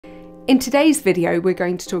In today's video, we're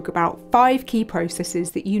going to talk about 5 key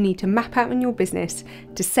processes that you need to map out in your business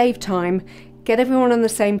to save time, get everyone on the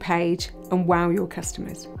same page, and wow your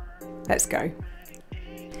customers. Let's go.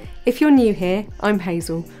 If you're new here, I'm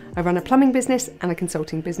Hazel. I run a plumbing business and a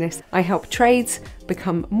consulting business. I help trades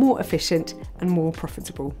become more efficient and more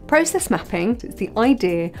profitable. Process mapping is the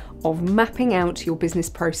idea of mapping out your business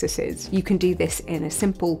processes. You can do this in a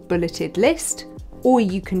simple bulleted list, or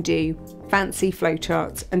you can do fancy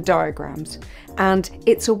flowcharts and diagrams. And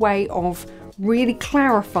it's a way of really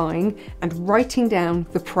clarifying and writing down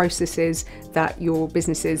the processes that your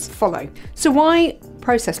businesses follow. So why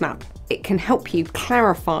process map? It can help you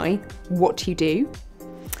clarify what you do,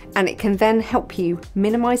 and it can then help you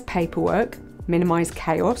minimize paperwork, minimize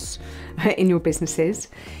chaos in your businesses,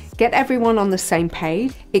 get everyone on the same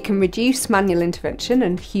page. It can reduce manual intervention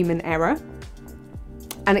and human error,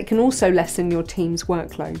 and it can also lessen your team's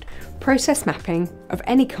workload. Process mapping of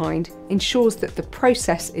any kind ensures that the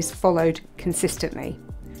process is followed consistently.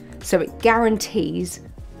 So it guarantees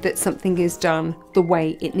that something is done the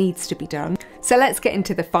way it needs to be done. So let's get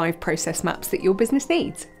into the 5 process maps that your business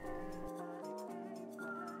needs.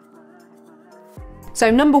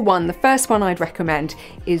 So number 1, the first one I'd recommend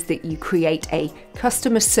is that you create a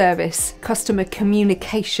customer service, customer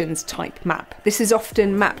communications type map. This is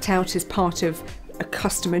often mapped out as part of a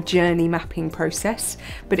customer journey mapping process,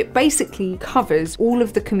 but it basically covers all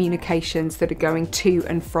of the communications that are going to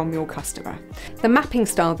and from your customer. The mapping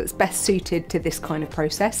style that's best suited to this kind of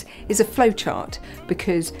process is a flowchart,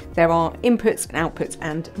 because there are inputs and outputs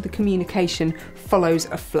and the communication follows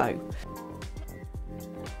a flow.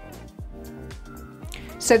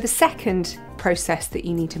 So the second process that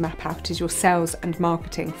you need to map out is your sales and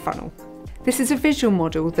marketing funnel. This is a visual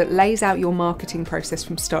model that lays out your marketing process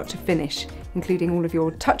from start to finish, including all of your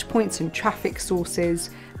touch points and traffic sources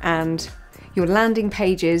and your landing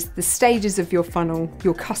pages, the stages of your funnel,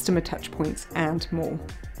 your customer touch points, and more.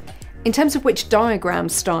 In terms of which diagram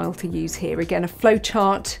style to use here, again, a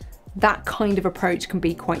flowchart, that kind of approach can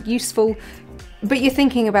be quite useful, but you're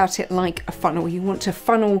thinking about it like a funnel. You want to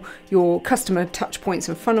funnel your customer touch points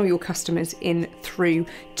and funnel your customers in through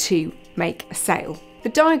to make a sale. The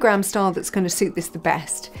diagram style that's going to suit this the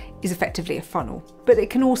best is effectively a funnel, but it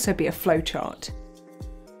can also be a flowchart.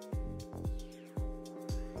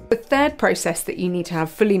 The third process that you need to have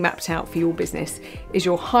fully mapped out for your business is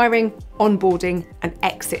your hiring, onboarding, and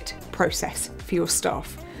exit process for your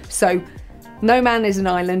staff. So no man is an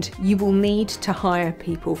island. You will need to hire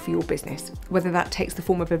people for your business, whether that takes the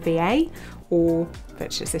form of a VA or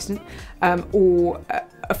virtual assistant, or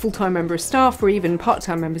a full-time member of staff, or even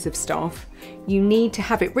part-time members of staff. You need to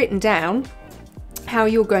have it written down how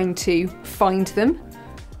you're going to find them,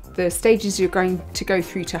 the stages you're going to go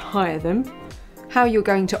through to hire them, how you're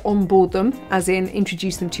going to onboard them, as in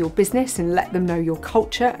introduce them to your business and let them know your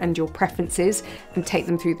culture and your preferences and take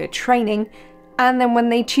them through their training. And then when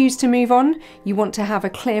they choose to move on, you want to have a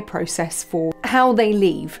clear process for how they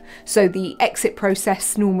leave. So the exit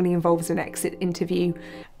process normally involves an exit interview,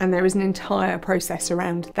 and there is an entire process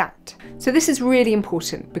around that. So this is really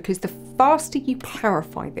important, because the faster you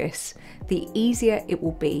clarify this, the easier it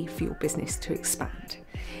will be for your business to expand.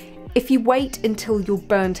 If you wait until you're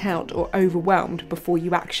burnt out or overwhelmed before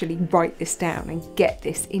you actually write this down and get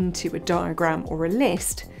this into a diagram or a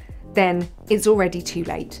list, then it's already too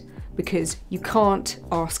late, because you can't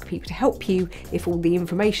ask people to help you if all the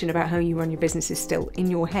information about how you run your business is still in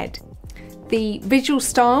your head. The visual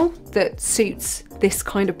style that suits this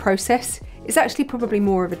kind of process is actually probably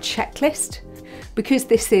more of a checklist. Because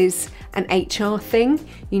this is an HR thing,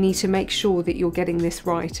 you need to make sure that you're getting this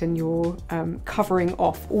right and you're covering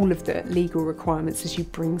off all of the legal requirements as you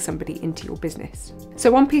bring somebody into your business. So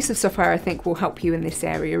one piece of software I think will help you in this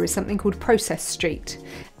area is something called Process Street,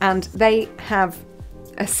 and they have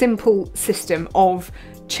a simple system of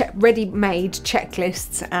ready-made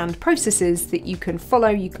checklists and processes that you can follow,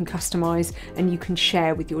 you can customize, and you can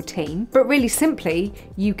share with your team. But really simply,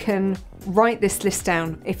 you can write this list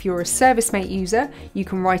down. If you're a ServiceMate user, you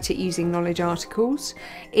can write it using knowledge articles.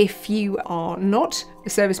 If you are not a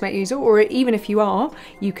ServiceMate user, or even if you are,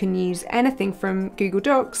 you can use anything from Google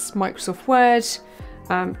Docs, Microsoft Word.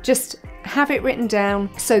 Just have it written down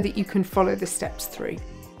so that you can follow the steps through.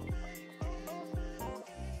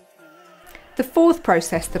 The fourth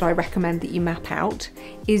process that I recommend that you map out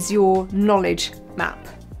is your knowledge map.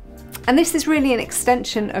 And this is really an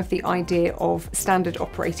extension of the idea of standard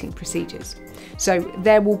operating procedures. So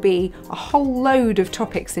there will be a whole load of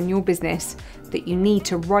topics in your business that you need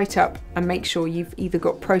to write up and make sure you've either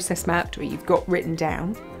got process mapped or you've got written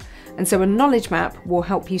down. And so a knowledge map will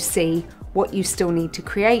help you see what you still need to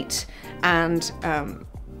create and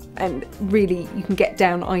and really you can get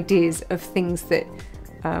down ideas of things that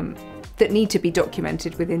that need to be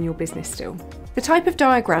documented within your business still. The type of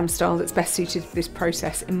diagram style that's best suited for this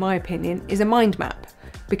process, in my opinion, is a mind map,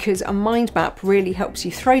 because a mind map really helps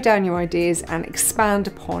you throw down your ideas and expand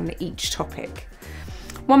upon each topic.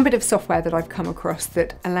 One bit of software that I've come across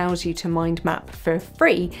that allows you to mind map for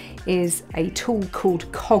free is a tool called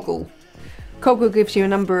Coggle. Coggle gives you a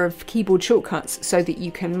number of keyboard shortcuts so that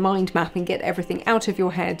you can mind map and get everything out of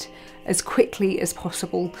your head as quickly as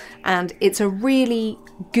possible, and it's a really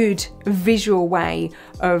good visual way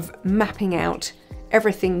of mapping out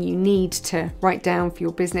everything you need to write down for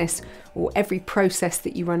your business, or every process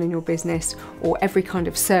that you run in your business, or every kind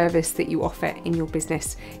of service that you offer in your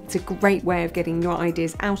business. It's a great way of getting your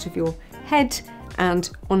ideas out of your head and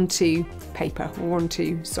onto paper or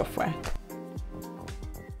onto software.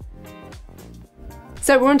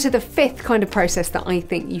 So we're on to the fifth kind of process that I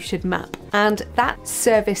think you should map, and that's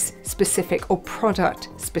service specific or product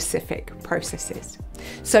specific processes.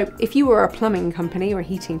 So if you were a plumbing company or a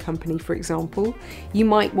heating company, for example, you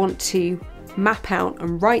might want to map out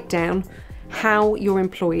and write down how your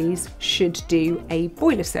employees should do a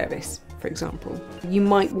boiler service, for example. You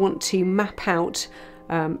might want to map out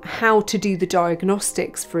how to do the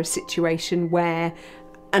diagnostics for a situation where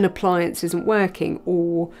an appliance isn't working,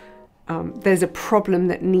 or there's a problem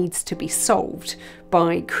that needs to be solved.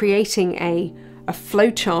 By creating a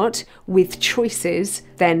flowchart with choices,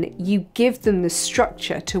 then you give them the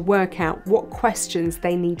structure to work out what questions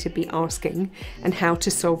they need to be asking and how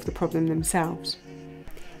to solve the problem themselves.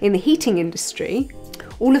 In the heating industry,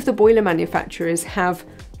 all of the boiler manufacturers have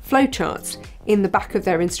flowcharts in the back of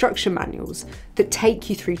their instruction manuals that take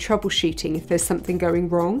you through troubleshooting if there's something going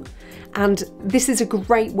wrong. And this is a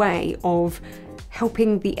great way of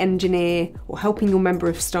helping the engineer or helping your member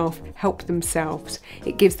of staff help themselves.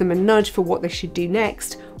 It gives them a nudge for what they should do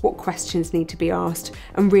next, what questions need to be asked,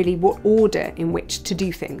 and really what order in which to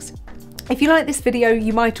do things. If you like this video,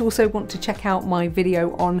 you might also want to check out my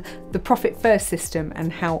video on the Profit First system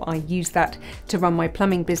and how I use that to run my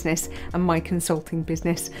plumbing business and my consulting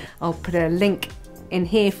business. I'll put a link in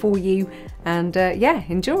here for you, and yeah,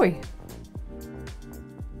 enjoy.